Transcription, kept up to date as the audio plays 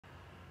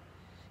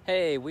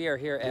Hey, we are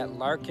here at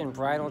Larkin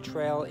Bridle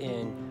Trail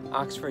in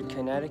Oxford,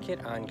 Connecticut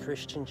on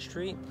Christian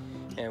Street,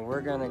 and we're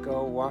gonna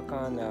go walk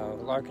on the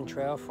Larkin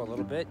Trail for a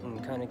little bit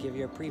and kind of give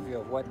you a preview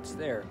of what's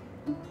there.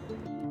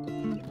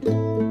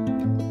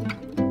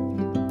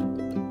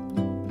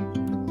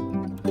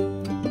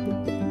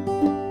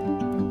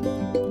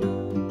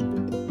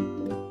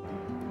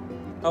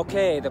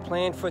 Okay, the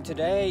plan for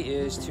today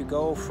is to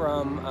go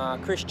from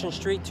Christian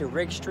Street to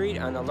Rigg Street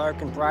on the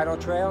Larkin Bridle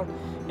Trail.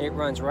 It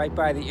runs right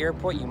by the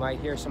airport. You might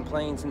hear some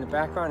planes in the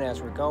background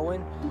as we're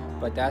going,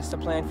 but that's the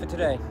plan for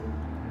today.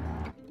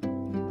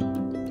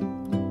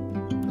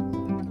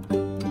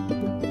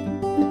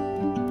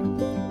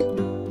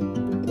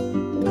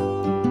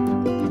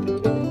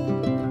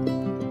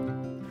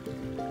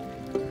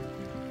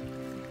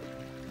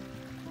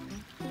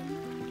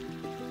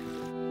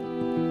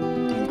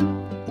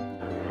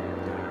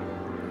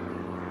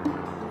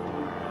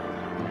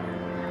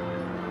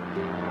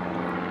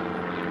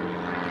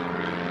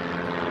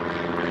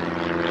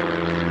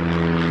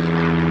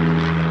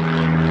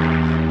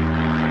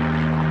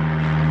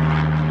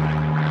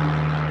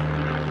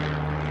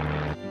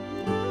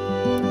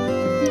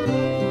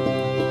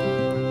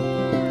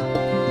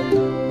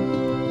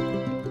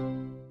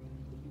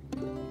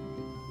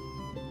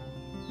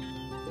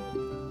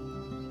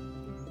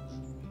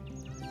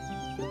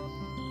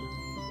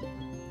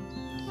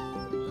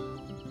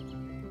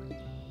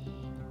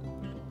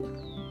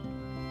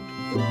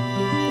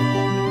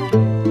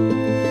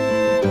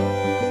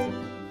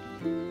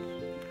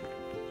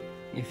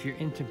 If you're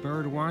into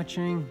bird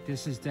watching,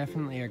 this is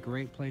definitely a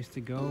great place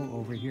to go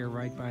over here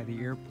right by the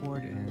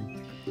airport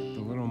and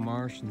the little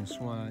marsh and the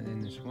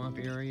swamp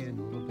area and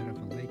a little bit of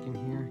a lake in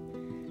here.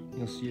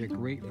 You'll see a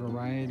great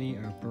variety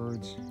of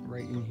birds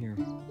right in here.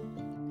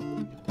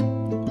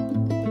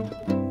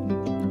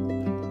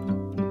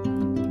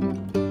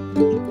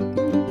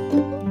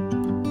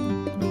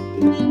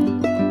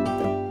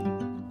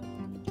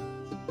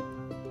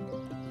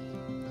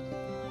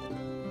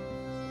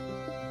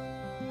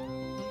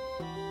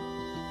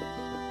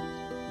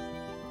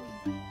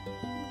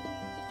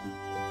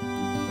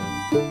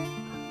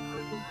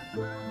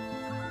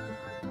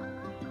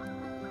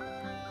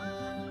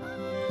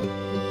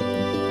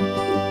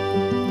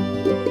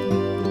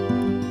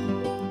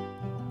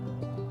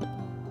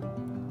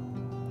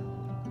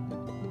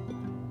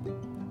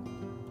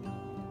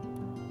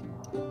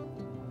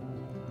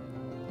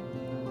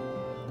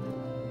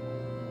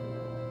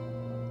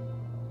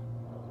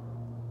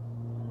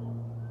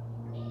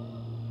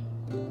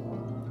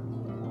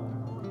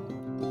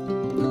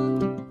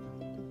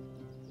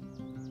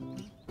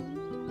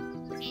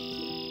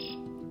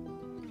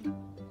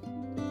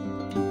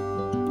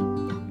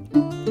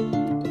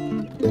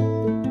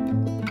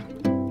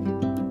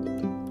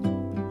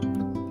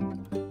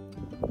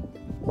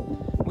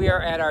 We are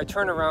at our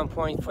turnaround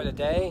point for the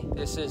day.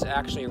 This is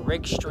actually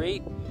Rigg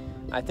Street.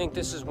 I think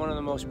this is one of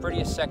the most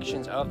prettiest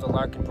sections of the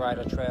Larkin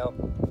Bridle Trail.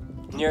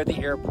 Near the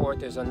airport,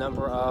 there's a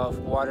number of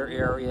water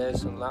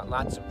areas and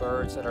lots of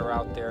birds that are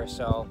out there.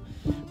 So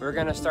we're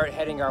gonna start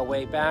heading our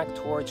way back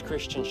towards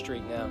Christian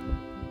Street now.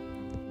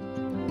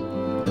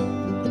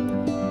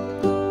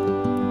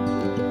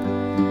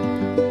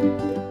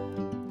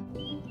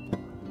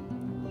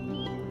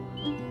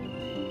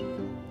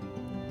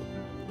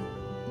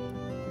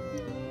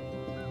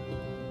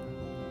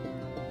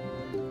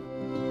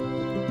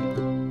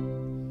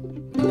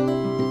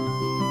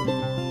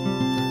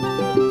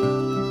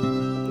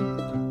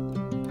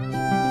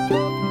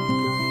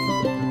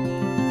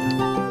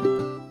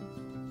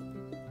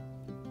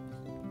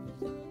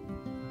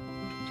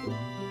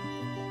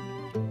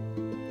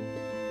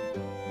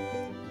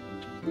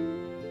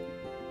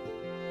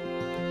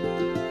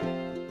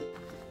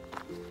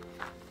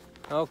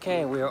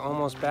 Okay, we are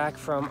almost back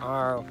from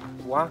our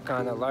walk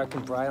on the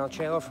Larkin Bridle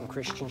Trail from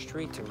Christian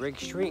Street to Rigg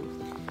Street.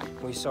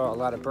 We saw a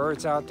lot of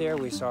birds out there.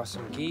 We saw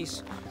some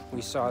geese.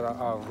 We saw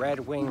a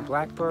red-winged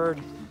blackbird.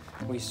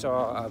 We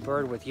saw a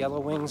bird with yellow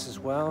wings as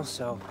well.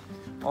 So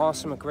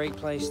awesome, a great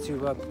place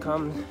to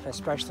come,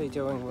 especially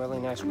during really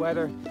nice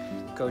weather.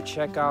 Go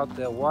check out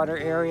the water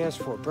areas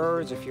for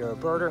birds if you're a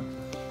birder.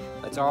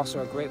 It's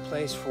also a great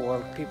place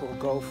for people who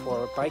go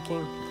for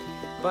biking.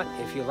 But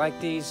if you like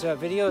these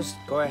videos,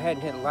 go ahead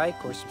and hit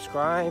like or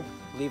subscribe,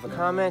 leave a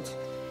comment,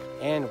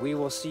 and we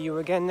will see you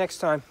again next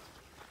time.